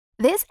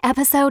This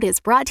episode is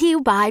brought to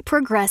you by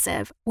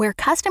Progressive, where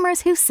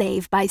customers who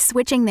save by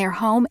switching their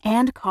home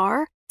and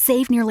car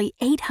save nearly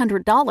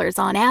 $800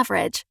 on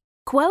average.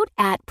 Quote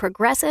at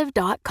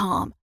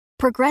Progressive.com.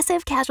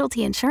 Progressive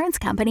Casualty Insurance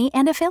Company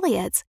and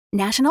Affiliates.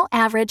 National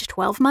average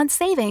 12-month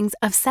savings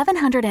of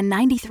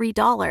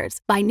 $793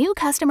 by new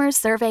customers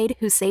surveyed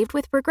who saved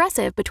with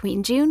Progressive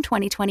between June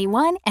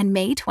 2021 and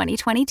May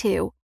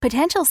 2022.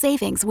 Potential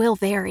savings will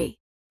vary.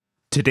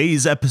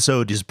 Today's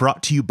episode is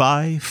brought to you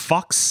by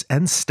Fox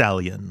and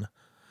Stallion.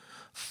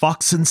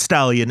 Fox and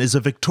Stallion is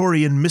a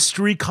Victorian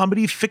mystery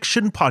comedy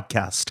fiction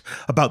podcast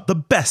about the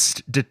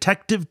best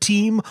detective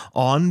team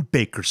on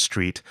Baker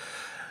Street.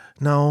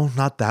 No,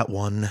 not that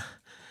one.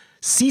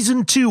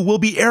 Season 2 will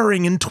be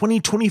airing in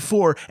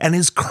 2024 and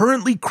is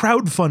currently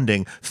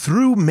crowdfunding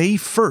through May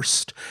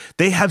 1st.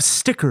 They have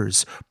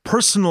stickers,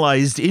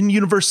 personalized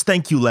in-universe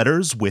thank you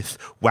letters with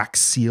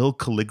wax seal,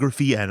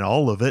 calligraphy, and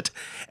all of it,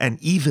 and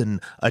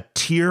even a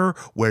tier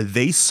where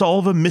they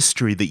solve a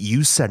mystery that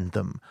you send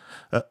them.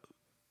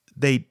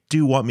 They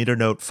do want me to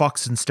note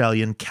Fox and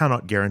Stallion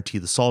cannot guarantee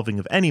the solving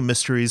of any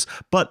mysteries,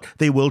 but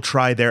they will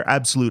try their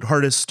absolute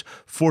hardest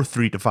for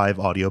 3 to 5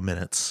 audio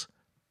minutes.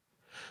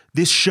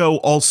 This show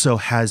also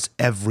has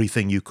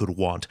everything you could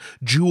want: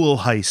 jewel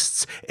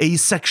heists,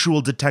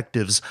 asexual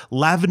detectives,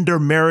 lavender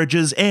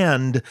marriages,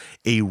 and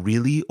a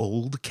really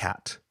old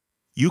cat.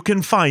 You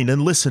can find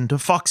and listen to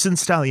Fox and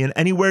Stallion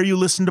anywhere you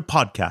listen to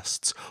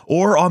podcasts,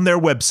 or on their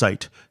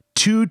website,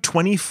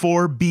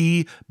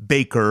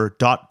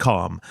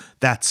 224bbaker.com.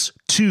 That's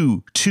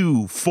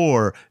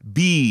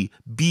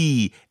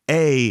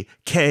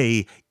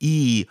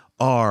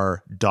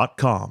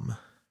 224bbaker.com.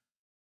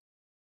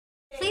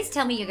 Please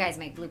tell me you guys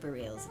make blooper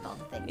reels of all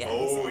the things.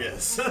 Oh,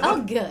 yes. Oh,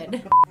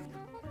 good.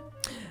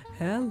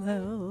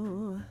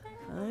 Hello,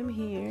 I'm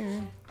here.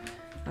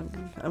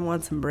 I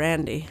want some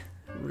brandy.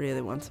 Really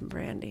want some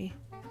brandy.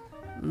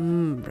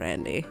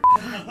 Brandy.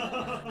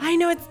 I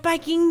know what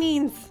spiking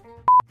means.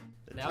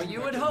 Now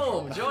you at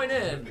home, join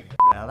in.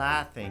 Well,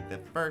 I think the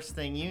first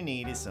thing you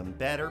need is some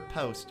better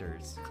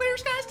posters. Clear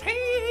skies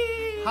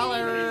team.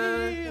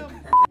 Holler!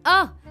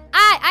 Oh,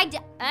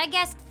 I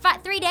guess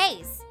 3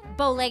 days.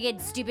 Bow-legged,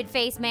 stupid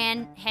face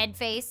man, head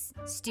face,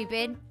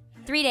 stupid.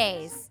 3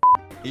 days.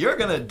 You're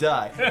gonna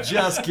die.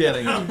 Just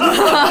kidding.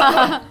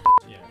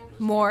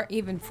 More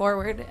even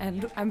forward,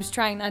 and I'm just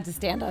trying not to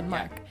stand on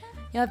Mark.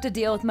 You'll have to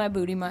deal with my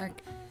booty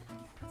mark.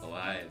 Oh,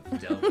 I've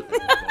dealt with it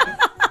before.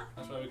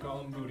 That's why we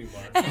call him Booty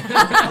Mark.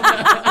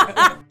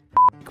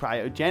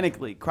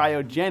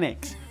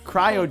 Cryogenics.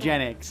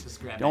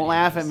 Don't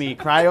laugh at me.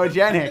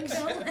 Cryogenics.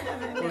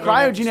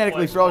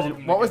 Cryogenetically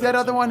frozen. What was that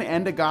other one?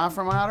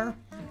 Endogophometer?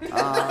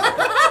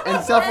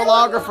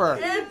 Encephalographer.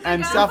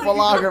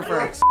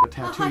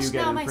 Hush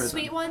now, my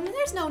sweet one.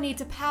 There's no need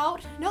to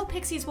pout. No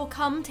pixies will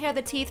come tear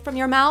the teeth from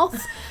your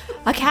mouth.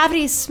 A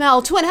cavity's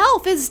smell to an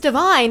elf is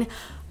divine.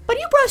 But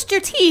you brushed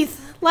your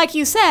teeth, like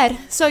you said,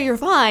 so you're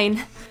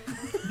fine.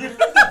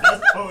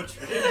 That's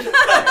poetry.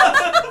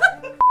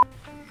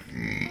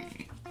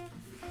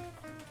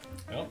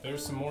 Well,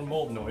 there's some more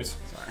mold noise.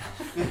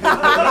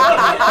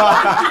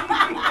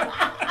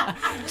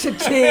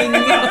 Cha-ching.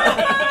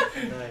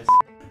 Nice.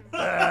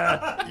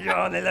 You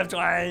only left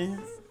twice.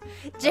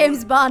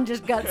 James Bond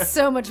just got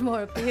so much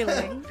more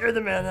appealing. You're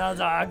the man now,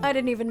 dog. I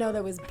didn't even know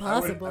that was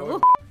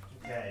possible.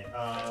 Okay,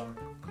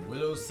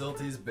 Widow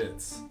Silty's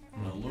Bits.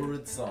 A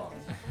lurid song.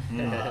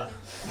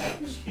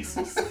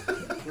 Jesus.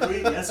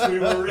 Yes, we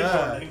were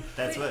recording.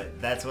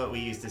 That's what we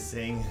used to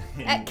sing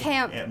At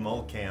camp. At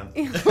mole camp.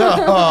 After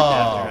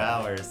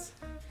hours.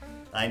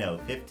 I know,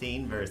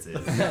 15 verses.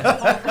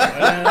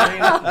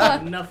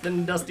 Ain't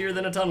nothing dustier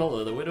than a tunnel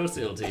of the Widow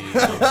Silty.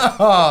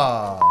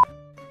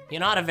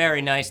 You're not a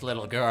very nice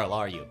little girl,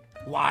 are you?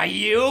 Why,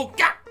 you?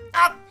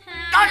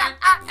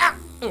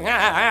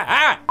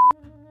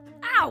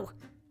 Ow!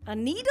 A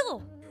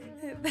needle!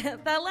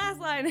 That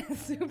last line is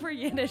super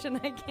Yiddish and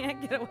I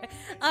can't get away.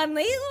 A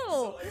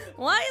needle!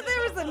 Why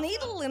there was a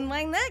needle in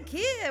my neck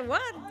here?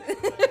 What?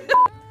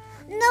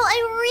 No, I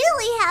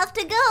really have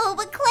to go,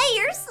 but Clay,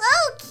 you're so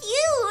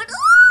cute.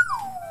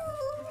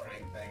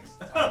 Alright, thanks.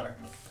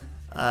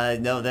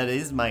 No, that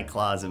is my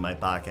claws in my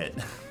pocket.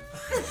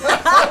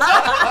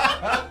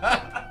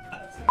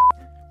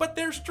 But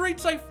there's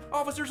street safe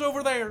officers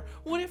over there.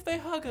 What if they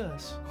hug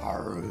us?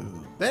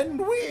 Then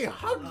we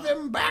hug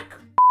them back.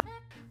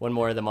 One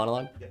more of the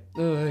monologue?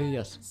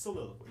 Yes.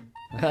 Soliloquy.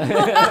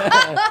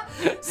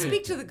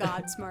 Speak to the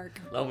gods,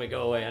 Mark. Let me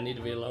go away. I need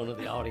to be alone with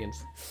the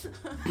audience.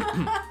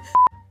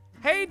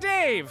 Hey,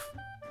 Dave!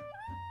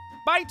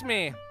 Bite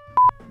me!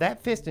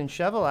 That fist and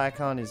shovel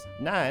icon is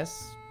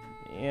nice,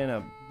 in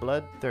a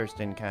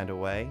bloodthirsting kind of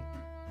way.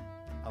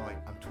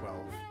 I'm 12.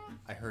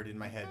 I heard in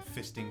my head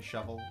fisting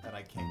shovel, and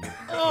I can't get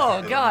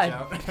Oh, God.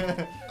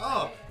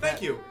 Oh,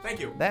 thank you.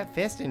 That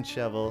fist and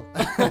shovel.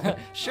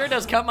 Sure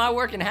does cut my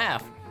work in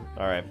half.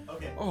 All right.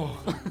 Okay. Oh,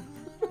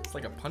 it's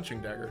like a punching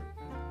dagger.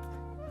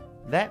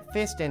 That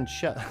fist and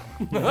shovel.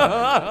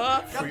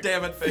 God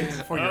damn it,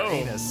 face. For your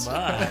anus.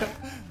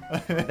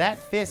 that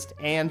fist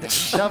and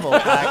shovel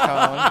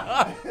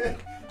icon.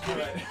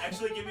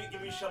 Actually,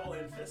 give me shovel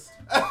and fist.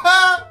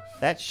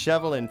 That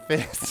shovel and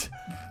fist.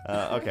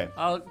 Okay.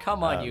 Oh,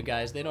 come on, you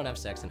guys. They don't have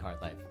sex in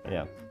Hard Life.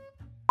 Yeah.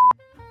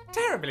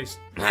 Terribly.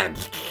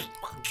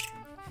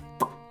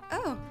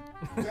 Oh.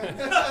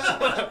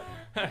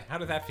 How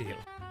did that feel?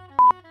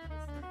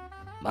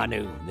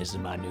 This is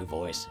my new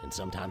voice, and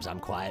sometimes I'm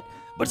quiet,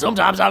 but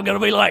sometimes I'm gonna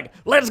be like,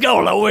 let's go,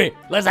 Louie.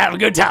 Let's have a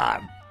good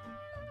time.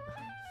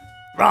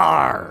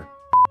 Rawr.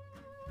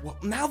 Well,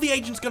 now the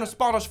agent's gonna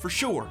spot us for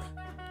sure.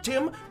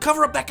 Tim,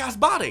 cover up that guy's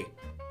body.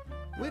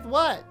 With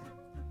what?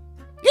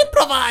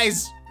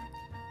 Improvise!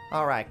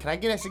 All right, can I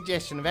get a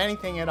suggestion of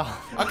anything at all?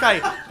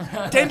 Okay,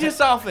 dentist's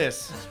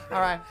office.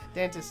 All right,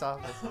 dentist's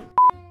office.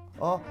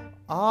 Oh.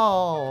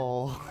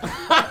 Oh,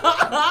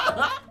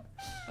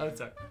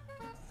 sorry.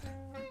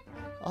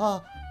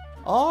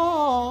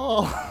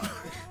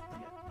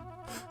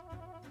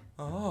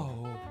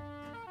 Oh.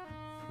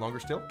 Longer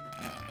still?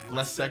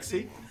 Less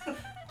sexy?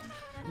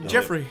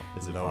 Jeffrey,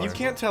 you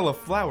can't tell a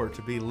flower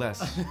to be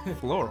less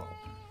floral.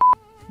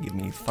 Give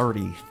me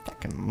 30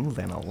 seconds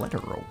and a letter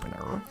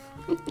opener.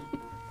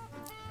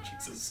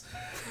 Jesus.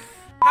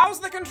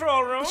 How's the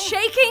control room?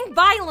 Shaking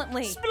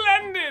violently.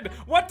 Splendid!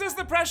 What does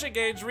the pressure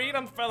gauge read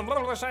on film? What?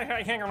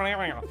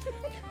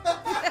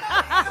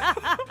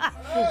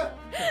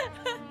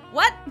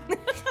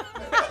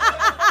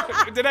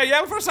 Did I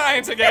yell for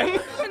science again?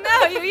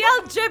 No, you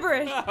yelled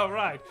gibberish. All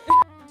right.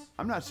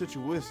 I'm not such a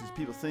wuss as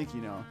people think,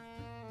 you know.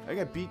 I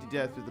got beat to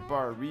death with a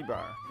bar of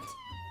rebar.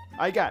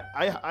 I died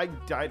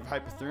of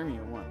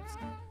hypothermia once.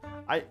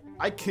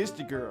 I kissed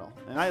a girl,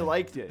 and I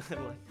liked it.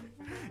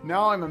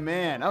 Now I'm a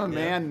man. I'm a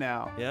man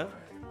now. Yeah?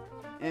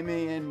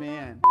 M-A-N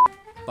man.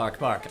 Bark,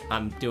 bark.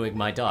 I'm doing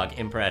my dog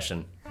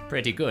impression.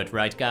 Pretty good,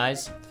 right,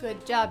 guys?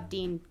 Good job,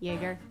 Dean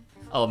Yeager.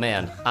 Oh,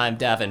 man. I'm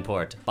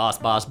Davenport. Boss,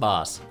 boss,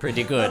 boss.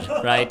 Pretty good,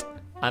 right?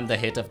 I'm the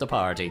hit of the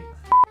party.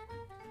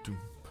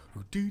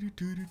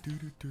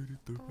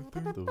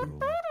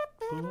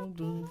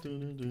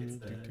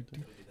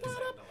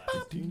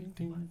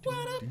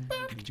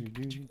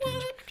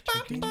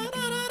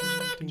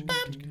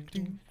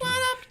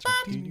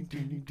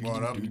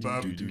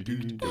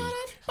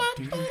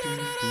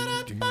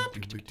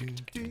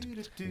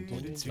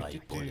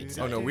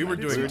 Oh no, we were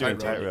doing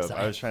tightrope.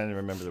 I was trying to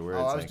remember the words.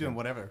 Oh, I was doing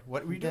whatever.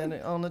 What were you doing?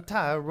 On the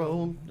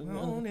tightrope.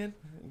 On it.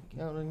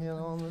 On the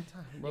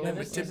tightrope. Yeah,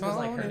 this was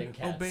like herding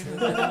cats. Oh, baby.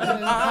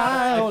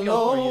 High or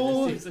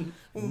low.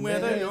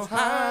 Whether you're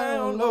high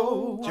or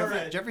low.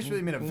 Jeffrey's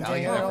really made a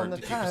valiant effort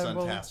to keep us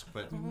on task,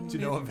 but to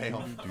no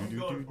avail.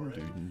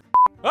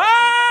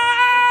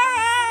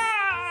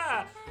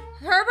 Ah!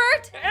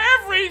 Herbert?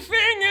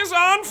 Everything is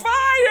on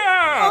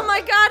fire! Oh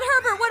my God,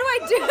 Herbert, what do I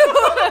do?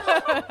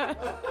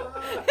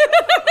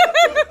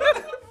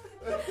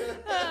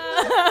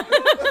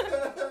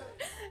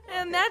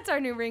 And that's our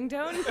new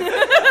ringtone.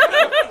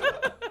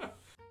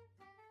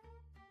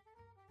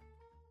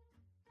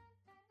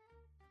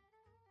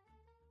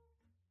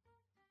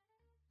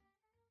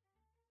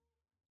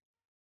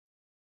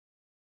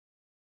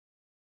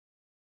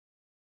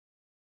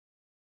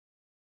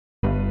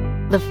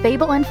 The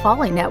Fable and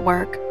Folly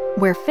Network,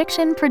 where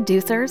fiction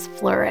producers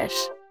flourish.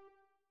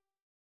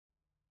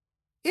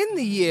 In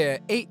the year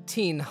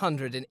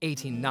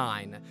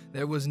 1889,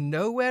 there was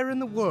nowhere in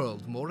the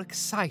world more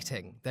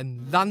exciting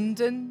than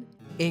London,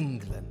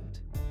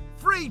 England.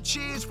 3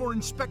 cheers for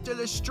Inspector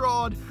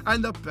Lestrade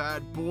and the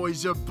bad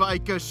boys of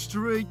Baker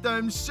Street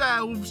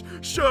themselves,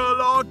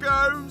 Sherlock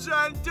Holmes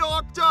and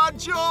Dr.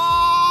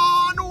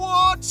 John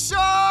Watson!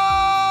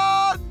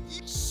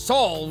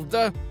 Solved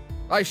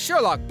by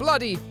Sherlock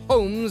Bloody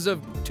Holmes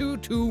of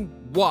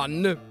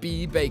 221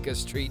 B. Baker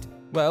Street.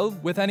 Well,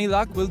 with any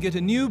luck, we'll get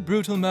a new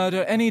brutal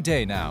murder any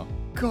day now.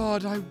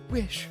 God, I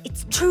wish.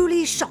 It's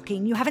truly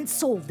shocking you haven't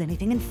solved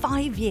anything in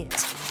 5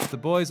 years. The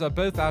boys are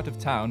both out of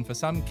town for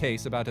some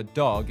case about a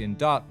dog in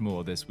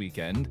Dartmoor this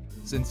weekend.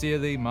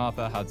 Sincerely,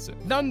 Martha Hudson.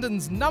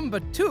 London's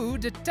 #2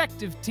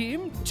 detective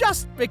team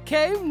just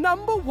became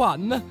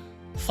 #1.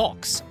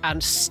 Fox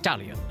and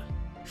Stallion.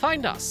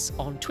 Find us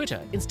on Twitter,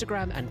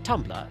 Instagram, and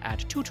Tumblr at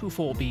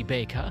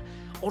 224bbaker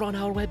or on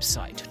our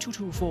website,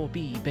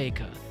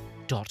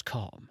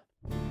 224bbaker.com.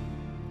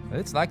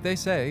 It's like they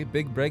say,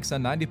 big breaks are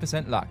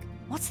 90% luck.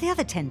 What's the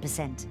other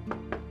 10%?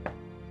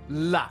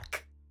 Luck.